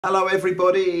Hello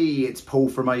everybody, it's Paul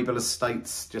from Able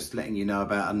Estates, just letting you know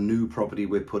about a new property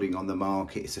we're putting on the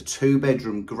market. It's a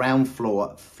 2-bedroom ground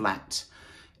floor flat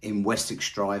in Wessex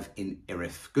Drive in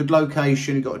Erith. Good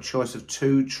location, you've got a choice of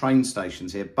 2 train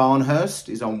stations here. Barnhurst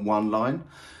is on one line.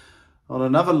 On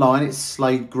another line it's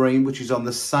Slade Green, which is on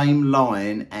the same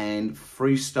line, and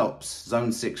 3 stops,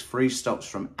 zone 6, 3 stops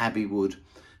from Abbey Wood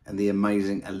and the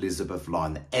amazing Elizabeth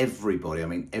line that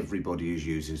everybody is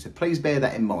using. So please bear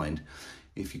that in mind.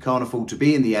 If you can't afford to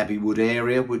be in the Abbey Wood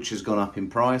area, which has gone up in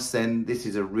price, then this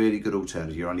is a really good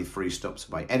alternative. You're only 3 stops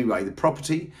away. Anyway, the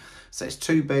property, so it's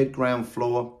 2-bed, ground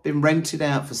floor, been rented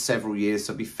out for several years,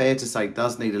 so it'd be fair to say it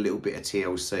does need a little bit of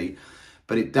TLC,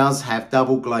 but it does have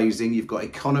double glazing. You've got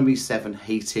economy 7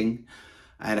 heating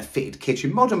and a fitted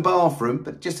kitchen, modern bathroom,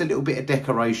 but just a little bit of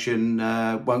decoration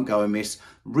won't go amiss.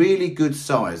 Really good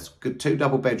size, good 2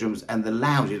 double bedrooms, and the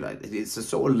lounge, it's the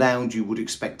sort of lounge you would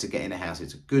expect to get in a house.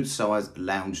 It's a good size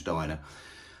lounge diner.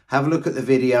 Have a look at the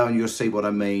video and you'll see what I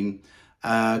mean.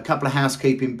 A couple of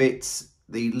housekeeping bits.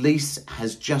 The lease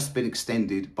has just been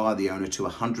extended by the owner to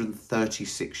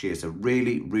 136 years. A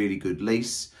really, really good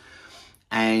lease.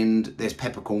 And there's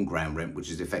peppercorn ground rent, which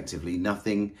is effectively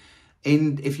nothing.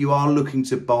 If you are looking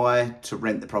to buy to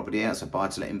rent the property out, so buy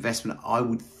to let investment, I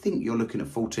would think you're looking at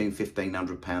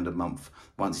 £1,400–1,500 a month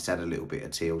once it's had a little bit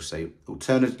of TLC.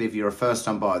 Alternatively, if you're a first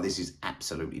time buyer, this is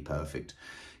absolutely perfect.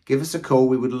 Give us a call.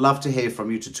 We would love to hear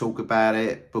from you to talk about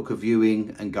it, book a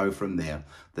viewing and go from there.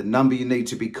 The number you need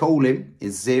to be calling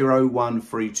is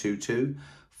 01322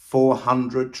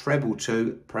 400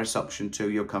 222. Press option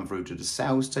 2. You'll come through to the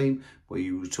sales team where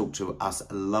you will talk to us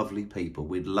lovely people.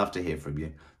 We'd love to hear from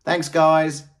you. Thanks,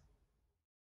 guys.